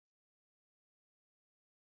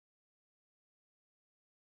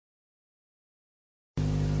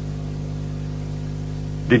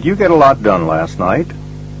Did you get a lot done last night?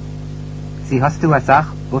 Sie hast du a Sach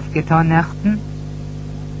aufgetan nächten?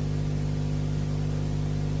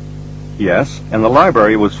 Yes, and the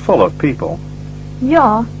library was full of people.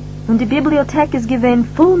 Ja, und die Bibliothek ist gewesen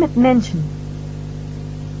voll mit Menschen.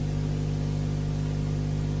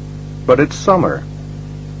 But it's summer.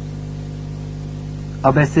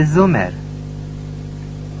 Aber es ist Sommer.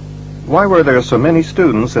 Why were there so many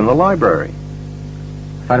students in the library?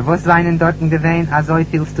 Vor was seien dorten gewesen a so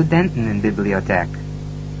viel Studenten in Bibliothek?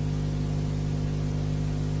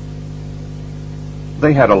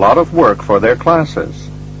 They had a lot of work for their classes.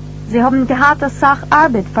 Sie haben gehabt als Sach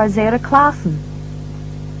Arbeit für ihre Klassen.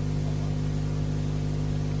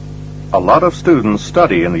 A lot of students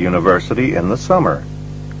study in the university in the summer.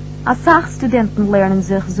 Als Sach Studenten lernen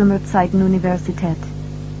sich Sommerzeit in Universität.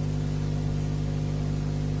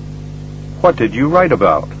 What did you write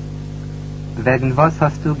about? Wegen was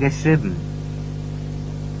hast du geschrieben?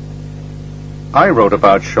 I wrote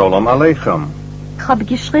about Sholem Aleichem. Ich habe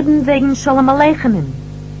geschrieben wegen Shalom Aleichem.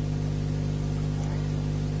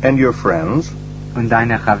 And your friends? Und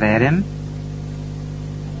deine Chaverim?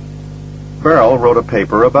 Beryl wrote a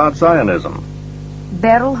paper about Zionism.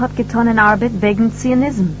 Beryl hat getan in Arbeit wegen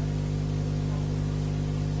Zionism.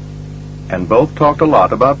 And both talked a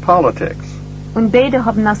lot about politics. Und beide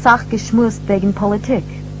haben a Sach geschmust wegen Politik.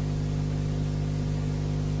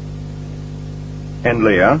 And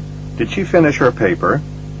Leah, did she finish her paper?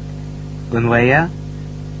 Und Leah?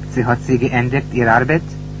 Hat sie geendigt ihr Arbeit?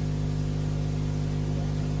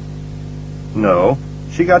 No,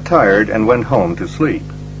 she got tired and went home to sleep.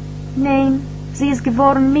 Nein, sie ist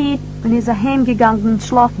geworden müde und ist heimgegangen und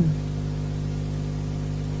schlafen.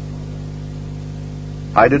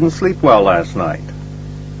 I didn't sleep well last night.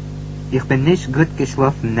 Ich bin nicht gut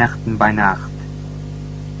geschlafen Nächten bei Nacht.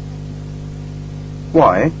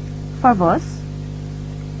 Why? Für was?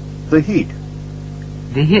 The heat.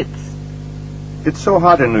 Die Hitze. It's so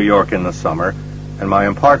hot in New York in the summer, and my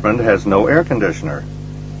apartment has no air conditioner.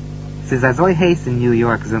 Es ist so heiß in New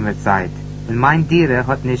York Sommerzeit, und mein Tiere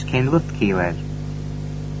hat nicht kein Luftkühler.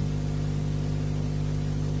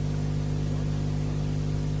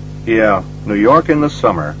 Yeah, New York in the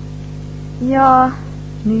summer. Ja,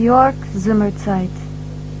 New York Sommerzeit.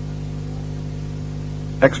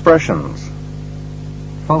 Expressions.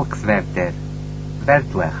 Volkswörter.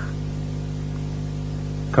 Wörtlich.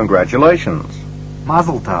 Congratulations.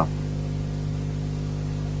 Mazel tov.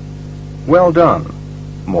 Well done.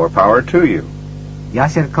 More power to you.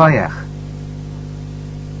 Yasher koyach.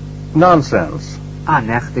 Nonsense. A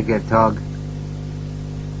nächtiger Tag.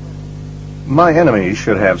 My enemies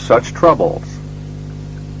should have such troubles.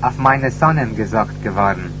 Auf meine Sonnen gesagt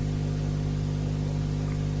geworden.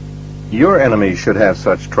 Your enemies should have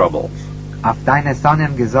such troubles. Auf deine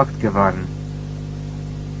Sonnen gesagt geworden.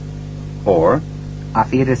 Or,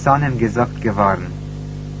 Auf ihre Sonnen gesagt geworden.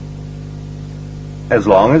 as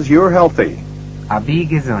long as you're healthy. Abi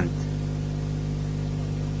gesund.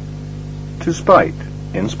 To spite,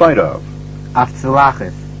 in spite of. Auf zu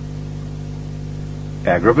laches.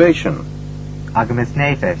 Aggravation. Agmes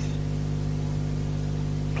nefesh.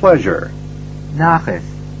 Pleasure. Naches.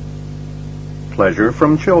 Pleasure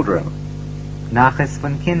from children. Naches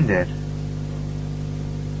von Kinder.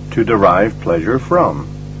 To derive pleasure from.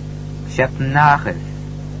 Scheppen naches.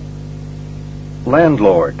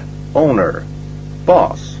 Landlord. Owner.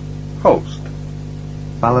 Boss. Host.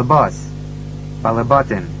 Balabos.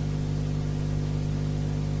 Balabotin.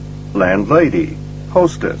 Landlady.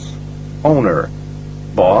 Hostess. Owner.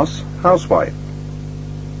 Boss. Housewife.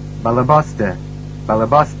 Balaboste.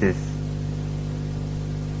 Balabostis.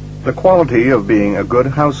 The quality of being a good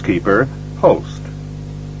housekeeper. Host.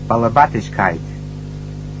 Balabatischkeit.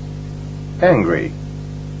 Angry.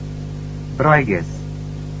 Bräuges.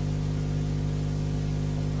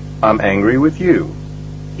 I'm angry with you.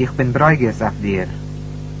 Ich bin bräuges auf dir.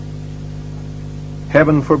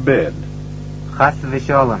 Heaven forbid. Chas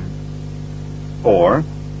v'sholem. Or,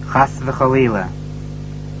 Chas v'chalila.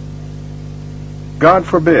 God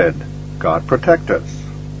forbid. God protect us.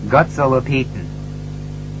 Gott soll uphieten.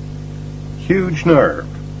 Huge nerve.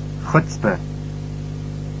 Chutzpe.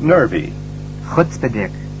 Nervy.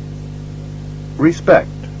 Chutzpedik. Respect.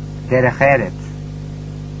 Derech eretz.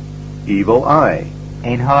 Evil eye.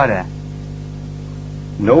 Ein hore.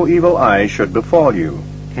 No evil eye should befall you.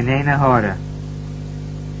 Kenene hore.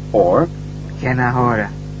 Or, Kena hore.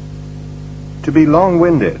 to be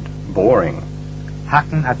long-winded, boring.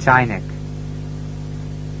 Hacken a chainik.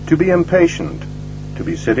 To be impatient. To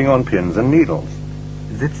be sitting on pins and needles.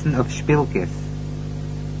 Sitzen auf Spilkes.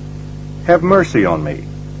 Have mercy on me.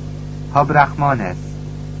 Hab Rachmanes.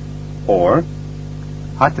 Or,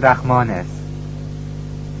 hat Rachmanes.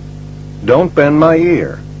 Don't bend my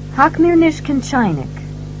ear. Hak mir nisch ken Chainik.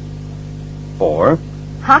 Or,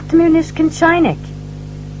 Hakt mir nisch ken Chainik.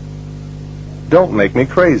 don't make me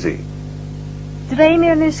crazy. Dreh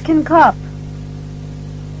mir nisch ken Kop.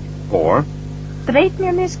 Or, Dreht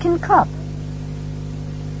mir nisch ken Kop.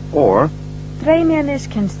 or, Dreh mir nisch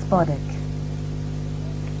ken Spodek.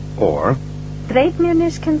 or, Dreht mir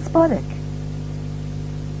nisch ken Spodek.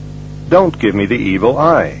 don't give me the evil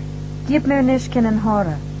eye. Gib mir nisch ken en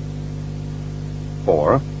Hore.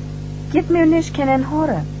 Or, Gib mir nisch ken en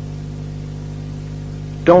Hore.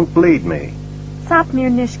 don't bleed me. Zap mir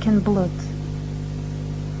nisch ken Blut.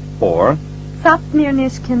 Or, Zap mir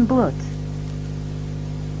nisch ken Blut.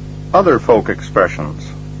 other folk expressions.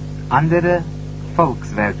 Andere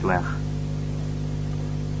volkswörtlich.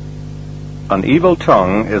 An evil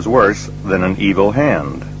tongue is worse than an evil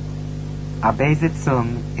hand. A böse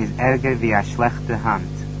Zunge ist ärger wie a schlechte Hand.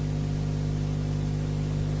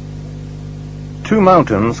 Two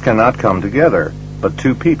mountains cannot come together, but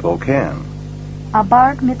two people can. A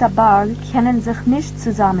Berg mit a Berg können sich nicht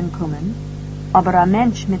zusammenkommen, aber a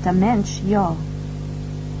Mensch mit a Mensch, ja.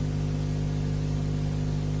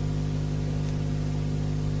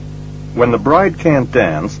 When the bride can't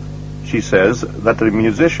dance, she says that the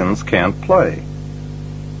musicians can't play.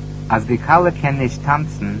 Als die Kalle können nicht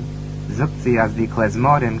tanzen, sagt sie, als die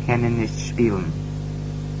Klezmoren können nicht spielen.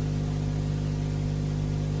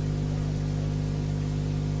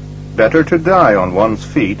 Better to die on one's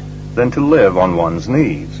feet than to live on one's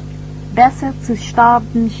knees. Besser zu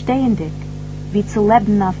sterben stehendig, wie zu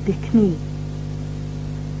leben auf die Knie.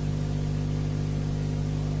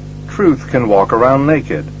 Truth can walk around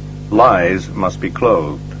naked. Lies must be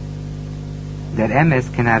clothed. Der Emes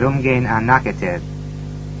kann herumgehen an Nacketer.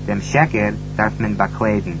 Dem Schecker darf man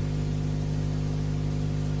bekleiden.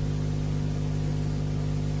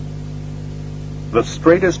 The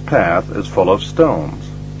straightest path is full of stones.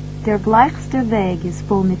 Der gleichste Weg ist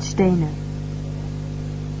voll mit Steinen.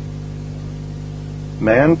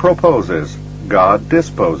 Man proposes, God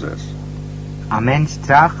disposes. A Mensch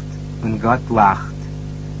tracht und Gott lacht.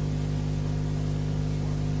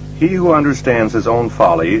 He who understands his own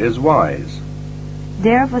folly is wise.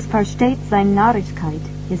 Der, was versteht sein Narrigkeit,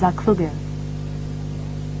 ist a Kluger.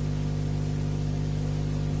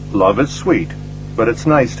 Love is sweet, but it's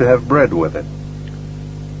nice to have bread with it.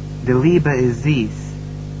 Die Liebe ist süß,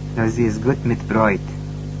 nur sie ist gut mit Bräut.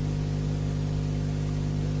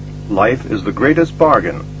 Life is the greatest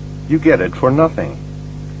bargain. You get it for nothing.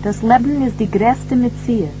 Das Leben ist die größte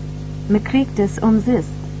Metzier. Man kriegt es umsonst.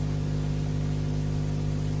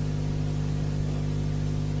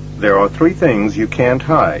 There are three things you can't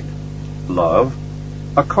hide: love,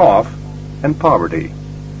 a cough, and poverty.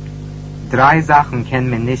 3 Sachen kann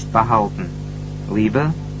man nicht behalten.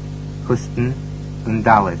 Liebe, Husten und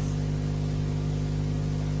Dallas.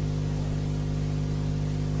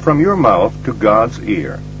 From your mouth to God's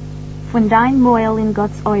ear. Von dein Mäuel in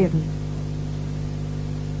Gottes Euren.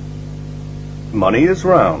 Money is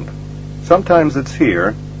round. Sometimes it's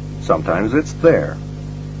here, sometimes it's there.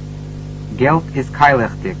 Geld ist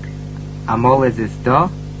keilichtig. Amol ist es da,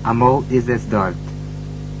 amol ist es dort.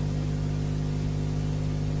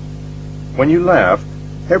 When you laugh,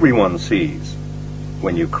 everyone sees.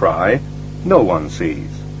 When you cry, no one sees.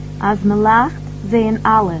 Als me lacht, sehen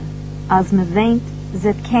alle. Als me weint,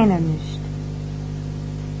 sieht keiner nicht.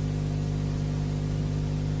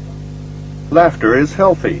 Laughter is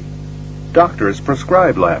healthy. Doctors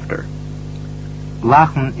prescribe laughter.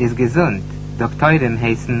 Lachen ist gesund. Doktoren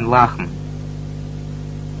heißen Lachen.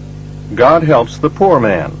 God helps the poor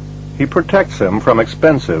man. He protects him from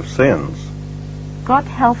expensive sins. Gott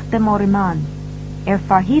helft dem Oriman.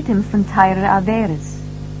 Verhiet ihm von teure Averes.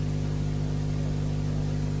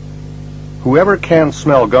 Whoever can't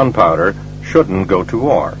smell gunpowder shouldn't go to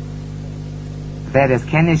war. Wer es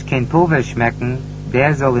kann nicht kein Pulver schmecken,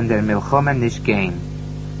 der soll in der Milchome nicht gehen.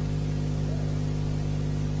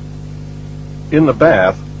 In the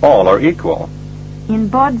bath, all are equal. In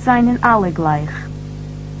Bad seien alle gleich.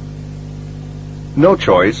 No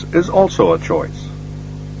choice is also a choice.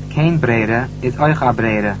 Kein Brede ist euch a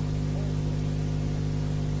Brede.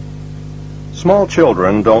 Small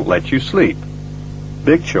children don't let you sleep.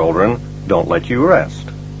 Big children don't let you rest.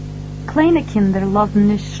 Kleine Kinder lassen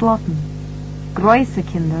nicht schlafen. Große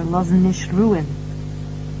Kinder lassen nicht ruhen.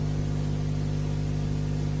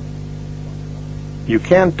 You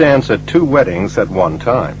can't dance at 2 weddings at one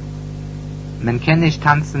time. Man kann nicht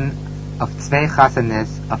tanzen auf 2 Chassanes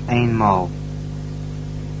auf einmal.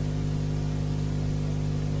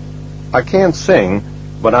 I can't sing,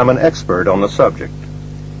 but I'm an expert on the subject.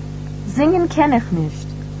 Singen kenn ich nicht,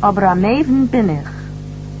 aber am Even bin ich.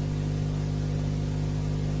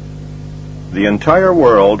 The entire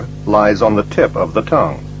world lies on the tip of the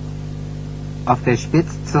tongue. Auf der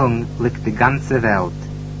Spitzzung liegt die ganze Welt.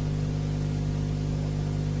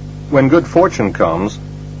 When good fortune comes,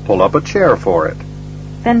 pull up a chair for it.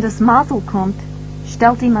 Wenn das Mazel kommt,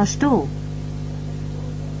 stellt ihm a Stuhl.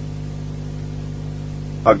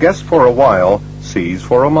 A guest for a while sees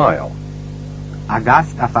for a mile. A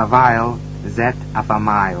Gast auf a Weil, zet auf a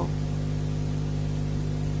Mile.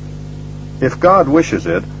 If God wishes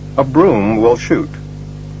it, a broom will shoot.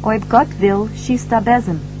 Ob Gott will, schießt a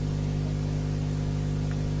Besen.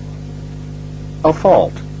 A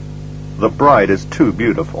fault. The bride is too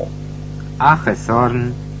beautiful. Ach, es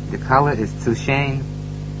Sorgen, the color is zu schön.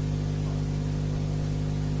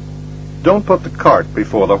 Don't put the cart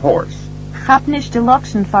before the horse. Chap nicht de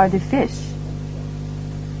Lokschen vor de Fisch.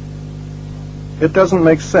 It doesn't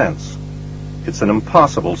make sense. It's an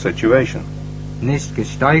impossible situation. Nicht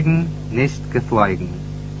gesteugen, nicht geflogen.